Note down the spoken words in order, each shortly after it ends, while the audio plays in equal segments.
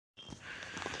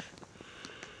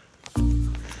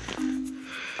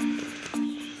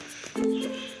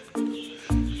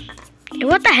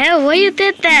What the hell? Why you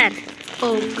did that?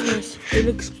 Oh, because it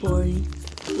looks boring.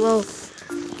 Well,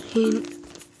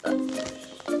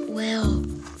 well,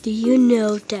 do you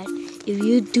know that if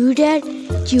you do that,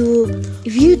 like you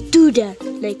do that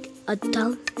like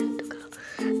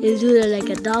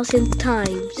 1,000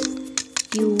 times,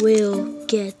 you will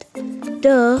get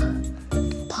the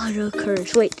bottle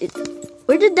curse. Wait,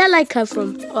 where did that light come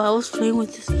from? Oh, I was playing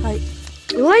with this light.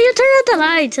 Why you turn on the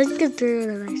lights? I can turn on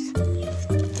the lights.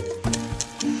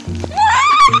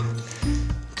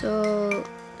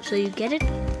 So you get it?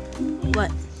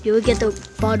 What? You will get the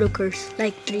bottle curse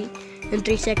like in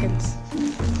 3 seconds.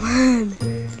 1,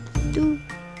 2.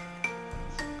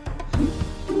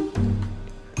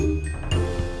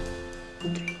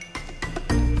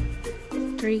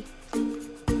 3.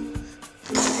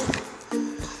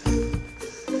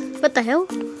 What the hell?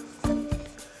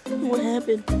 What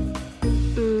happened?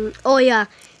 Oh yeah,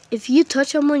 if you touch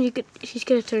someone, she's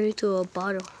gonna turn into a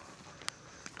bottle.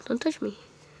 Don't touch me.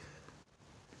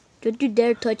 Don't you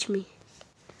dare touch me.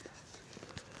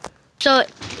 So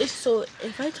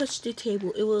if I touch the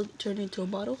table, it will turn into a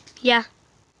bottle? Yeah.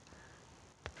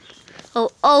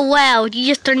 Oh wow, you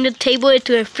just turned the table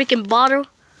into a freaking bottle?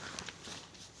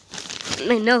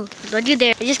 No, don't you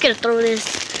dare. I'm just gonna throw this.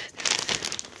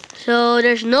 So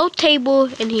there's no table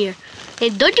in here.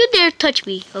 And don't you dare touch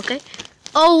me, okay?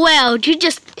 Oh wow, you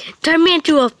just turned me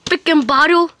into a freaking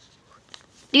bottle?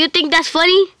 Do you think that's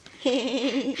funny?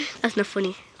 That's not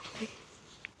funny.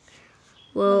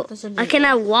 Well, I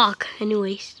cannot walk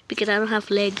anyways because I don't have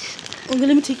legs. Okay,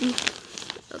 let me take you.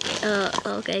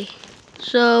 Okay.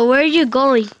 So where are you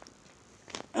going?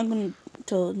 I'm gonna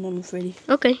tell Mama Freddy.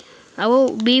 Okay, I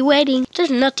will be waiting. There's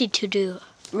nothing to do,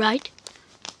 right?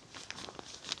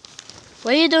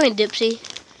 What are you doing, Dipsy?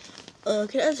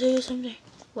 Can I tell you something?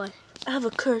 What? I have a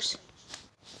curse.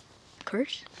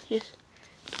 Curse? Yes.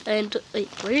 And wait,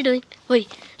 what are you doing? Wait,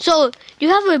 so you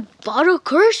have a bottle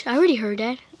curse? I already heard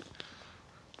that.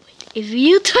 Wait, if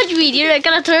you touch me, you're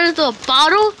gonna turn into a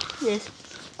bottle? Yes.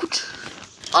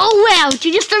 Oh wow,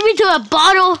 you just turned me into a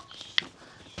bottle.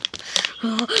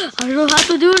 Oh, I don't know how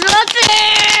to do nothing.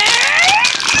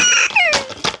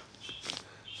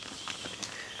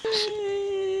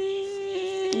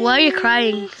 Why are you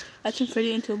crying? I turned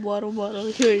Freddy into a bottle.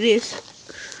 Here it is.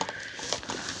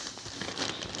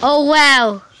 Oh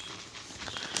wow.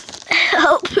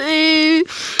 Help me.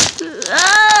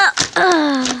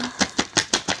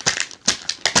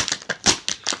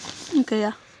 Okay,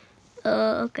 yeah.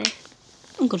 Okay.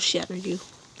 I'm gonna shatter you.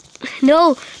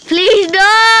 No, please no.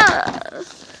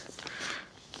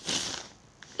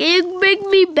 Can you bring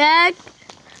me back?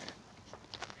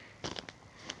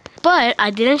 But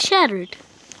I didn't shatter it.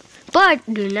 But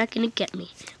you're not gonna get me.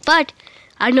 But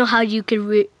I know how you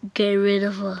can get rid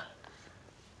of a.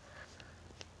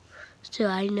 So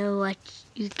I know what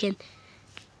you can.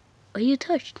 What you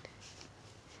touched?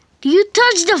 Do you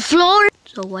touch the floor?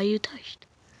 So what you touched?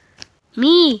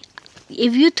 Me.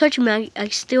 If you touch me, I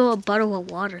steal a bottle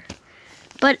of water.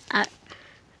 But I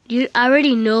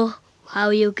already know how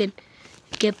you can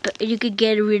get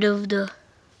rid of the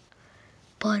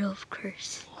bottle of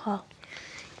curse. How?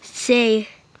 Say,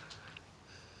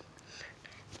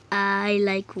 I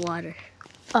like water.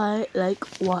 I like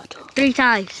water. 3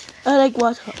 times. I like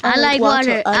water. I like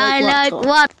water. I like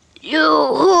water.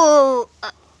 You.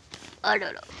 I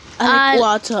don't know. I like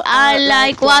water. I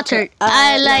like water.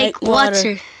 I like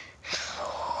water.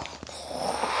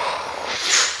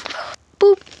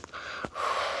 Boop.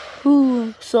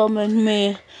 Who summoned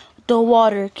me? The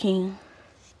Water King.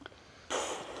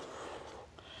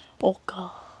 Oh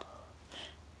God.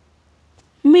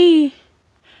 Me.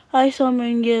 I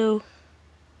summoned you.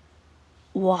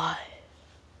 Why?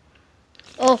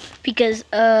 Oh, because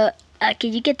can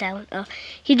you get that one?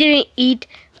 He didn't eat.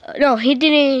 No, he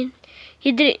didn't.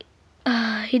 He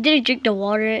didn't drink the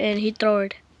water and he threw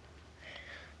it.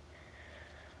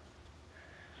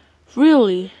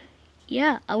 Really?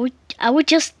 Yeah, I would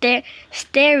just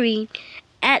staring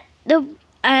at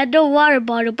the water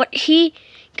bottle, but he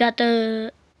got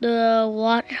the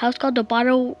water. How's it called, the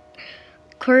bottle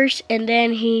curse, and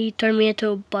then he turned me into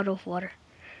a bottle of water.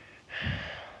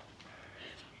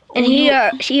 And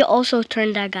he also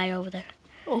turned that guy over there.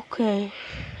 Okay.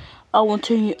 I will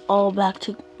turn you all back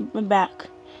to back.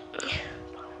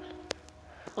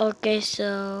 Okay,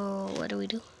 so what do we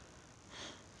do?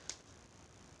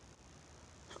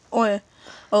 Oh, yeah.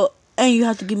 Oh, and you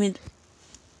have to give me.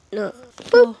 No.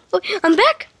 Boop. Oh, I'm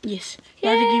back. Yes.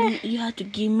 Yeah. You have to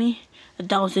give me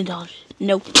 $1,000.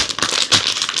 Nope.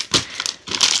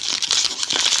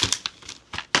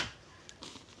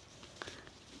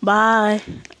 Bye.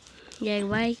 Yeah,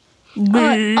 bye.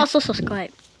 Also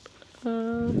subscribe.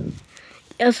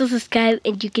 Also subscribe,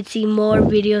 and you can see more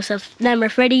videos of Nightmare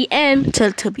Freddy and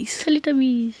Teletubbies.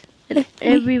 Teletubbies. And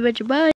every bye.